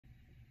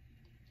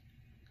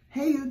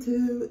Hey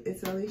YouTube,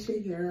 it's Alicia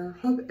here.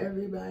 Hope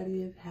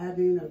everybody is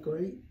having a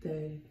great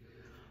day.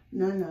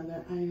 None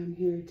other, I am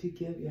here to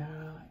give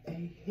y'all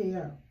a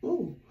hair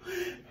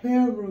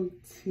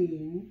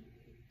routine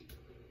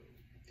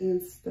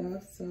and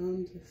stuff. So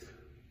I'm just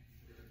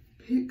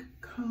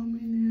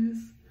combing this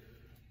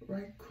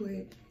right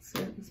quick,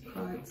 certain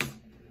parts,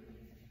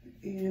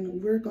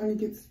 and we're going to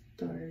get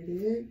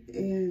started.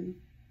 And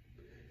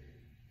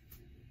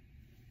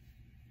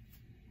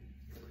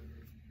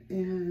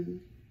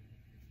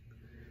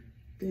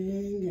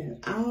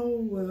I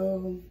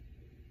will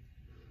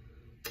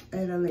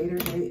at a later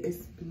date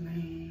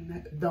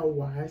explain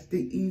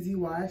the easy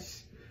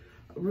wash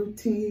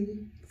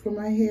routine for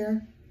my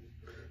hair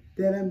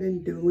that I've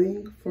been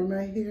doing for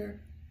my hair.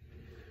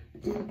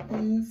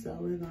 And so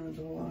we're gonna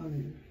go on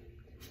and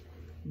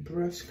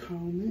brush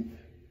comb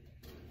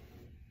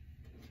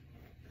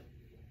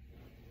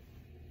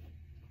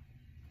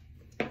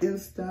it and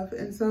stuff.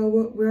 And so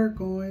what we're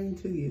going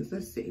to use,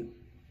 let's see.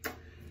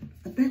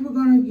 I think we're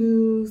going to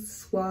use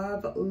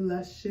Suave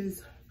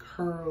Luscious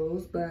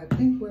curls, but I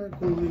think we're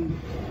going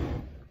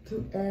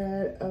to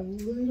add a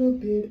little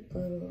bit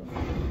of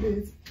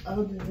this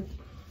other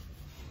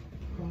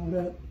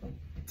product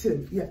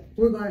too. Yeah,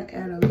 we're going to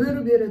add a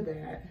little bit of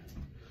that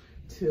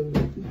to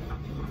it.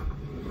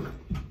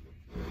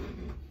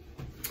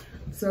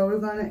 So we're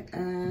going to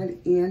add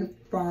in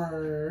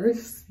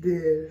first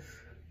this.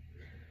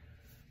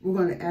 We're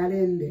going to add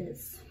in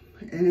this,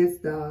 and it's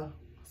the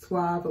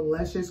Suave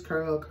Luscious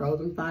curls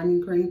and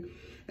finding cream,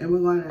 and we're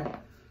going to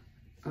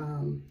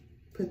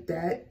put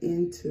that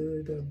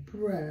into the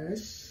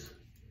brush.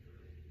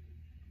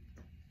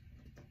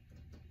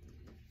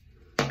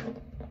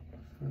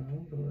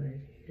 Oh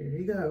Lord, here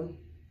we go.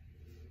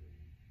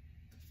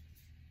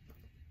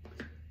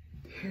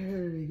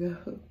 There we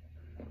go.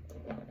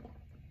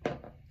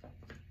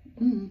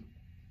 I'm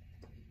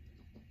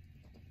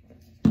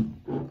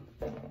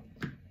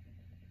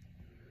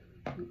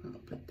gonna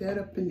put that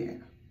up in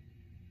there.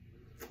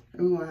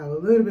 I'm gonna have a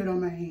little bit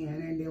on my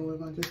hand, and then we're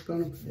just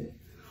gonna put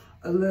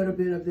a little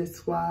bit of this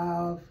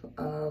Suave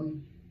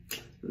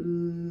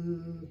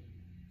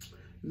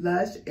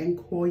Lush and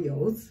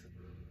Coils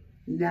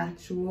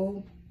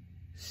natural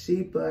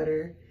shea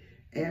butter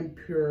and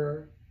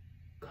pure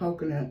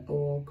coconut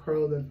oil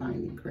curl and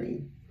finding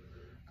cream.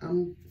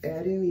 I'm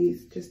adding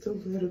these, just a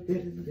little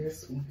bit of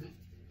this one.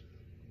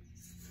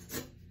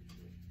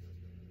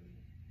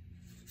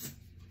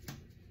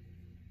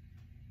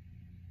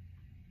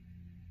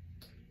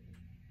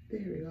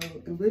 There we go.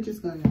 And we're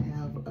just going to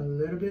have a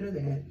little bit of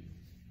that.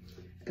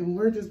 And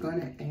we're just going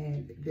to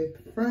add the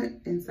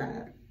front and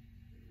side.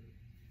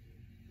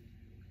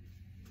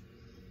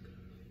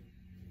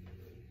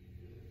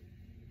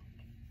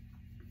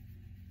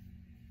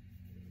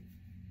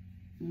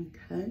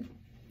 Okay.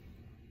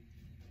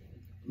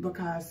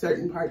 Because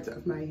certain parts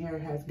of my hair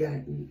has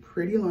gotten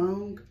pretty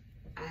long,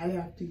 I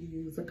have to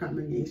use a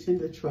combination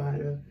to try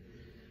to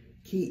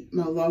keep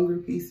my longer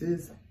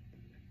pieces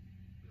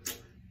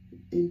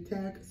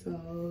intact.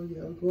 So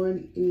yeah,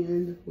 going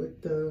in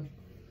with the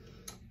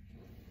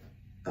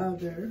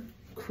other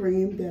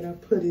cream that I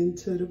put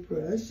into the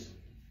brush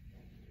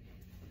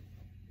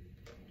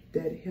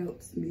that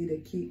helps me to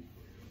keep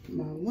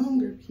my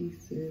longer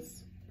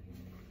pieces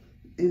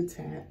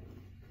intact.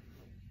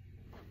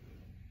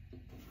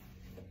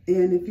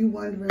 And if you're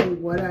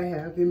wondering what I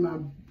have in my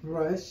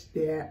brush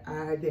that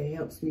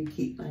helps me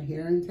keep my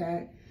hair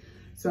intact,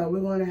 so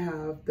we're going to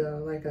have the,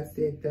 like I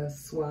said, the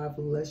Suave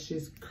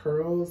Luscious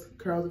curls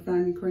and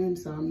finding cream.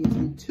 So I'm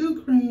using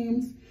 2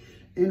 creams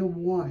and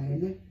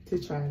 1 to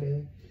try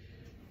to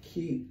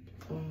keep,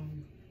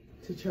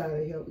 to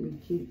help me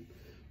keep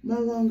my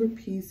longer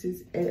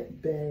pieces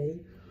at bay.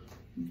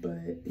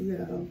 But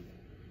yeah,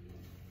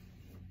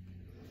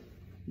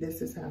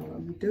 this is how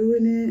I'm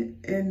doing it.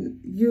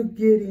 And you're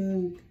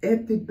getting,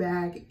 at the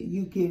back,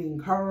 you're getting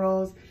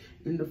curls.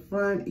 In the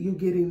front, you're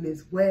getting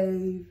this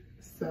wave.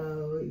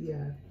 So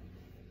yeah,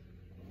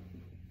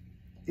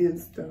 and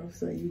stuff.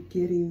 So you're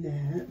getting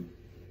that.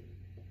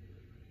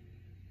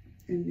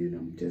 And then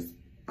I'm just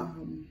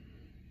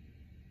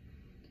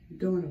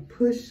doing a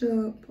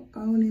push-up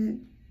on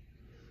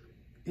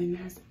it. And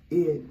that's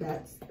it.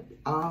 That's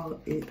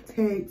all it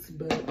takes.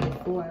 But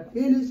before I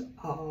finish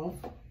off,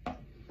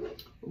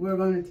 we're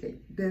going to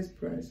take this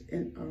brush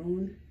and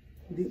on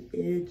the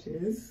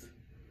edges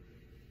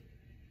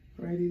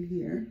right in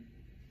here.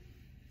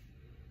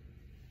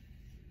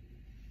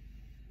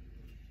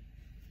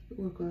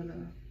 We're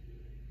gonna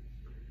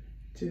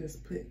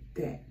just put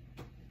that,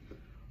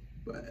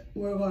 but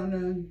we're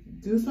gonna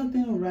do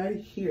something right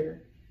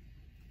here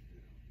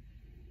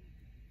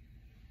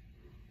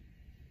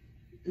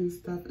and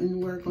stuff,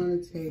 and we're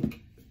gonna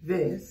take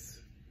this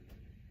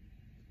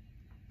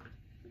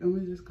and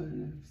we're just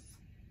gonna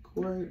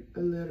squirt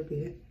a little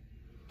bit,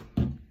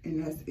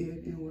 and that's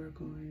it. And we're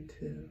going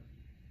to,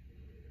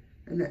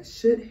 and that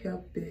should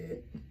help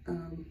it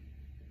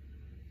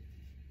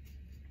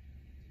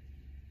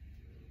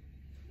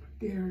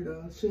there we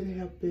go. Should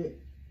help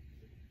it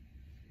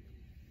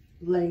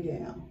lay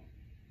down.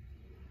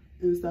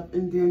 and stuff.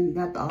 And then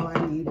that's all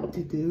I need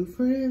to do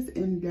for this,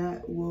 and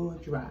that will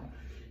dry.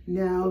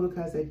 Now,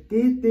 because I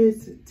did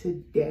this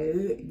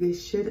today,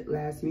 this should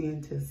last me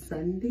until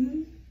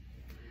Sunday.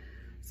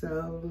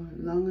 So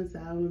as long as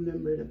I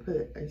remember to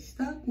put a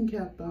stocking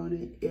cap on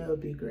it, it'll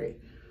be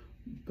great.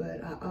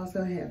 But I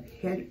also have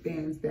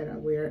headbands that I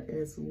wear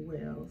as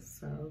well.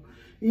 So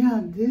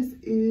yeah, this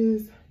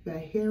is the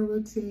hair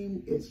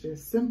routine. It's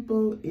just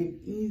simple and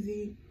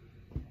easy.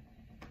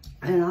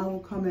 And I will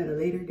come at a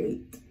later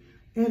date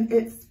and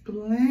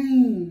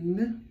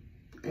explain,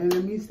 and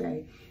let me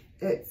say,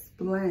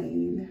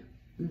 explain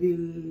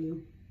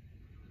the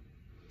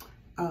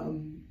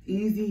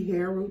easy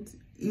hair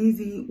routine,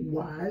 easy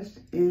wash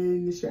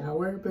in the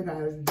shower,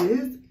 because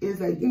this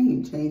is a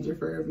game changer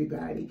for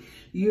everybody.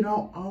 You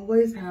don't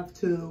always have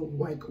to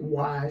like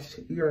wash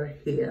your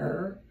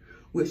hair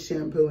with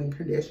shampoo and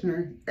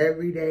conditioner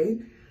every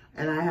day.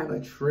 And I have a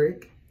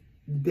trick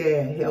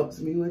that helps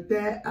me with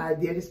that. I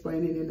did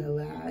explain it in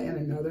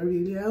another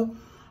video.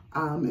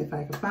 If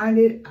I can find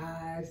it,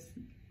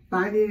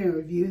 and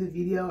review the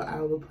video,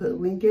 I will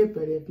link it.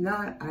 But if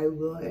not, I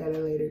will at a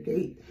later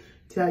date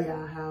tell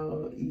y'all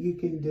how you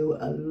can do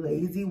a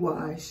lazy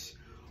wash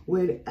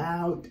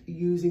without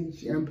using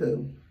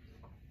shampoo.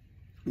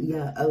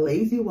 Yeah, a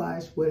lazy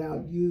wash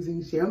without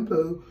using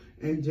shampoo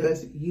and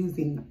just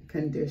using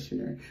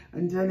conditioner.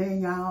 Until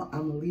then, y'all,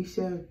 I'm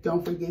Alicia.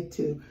 Don't forget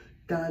to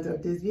thumbs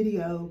up this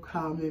video,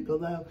 comment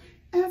below,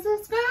 and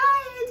subscribe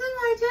to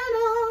my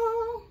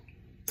channel.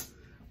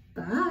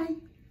 Bye.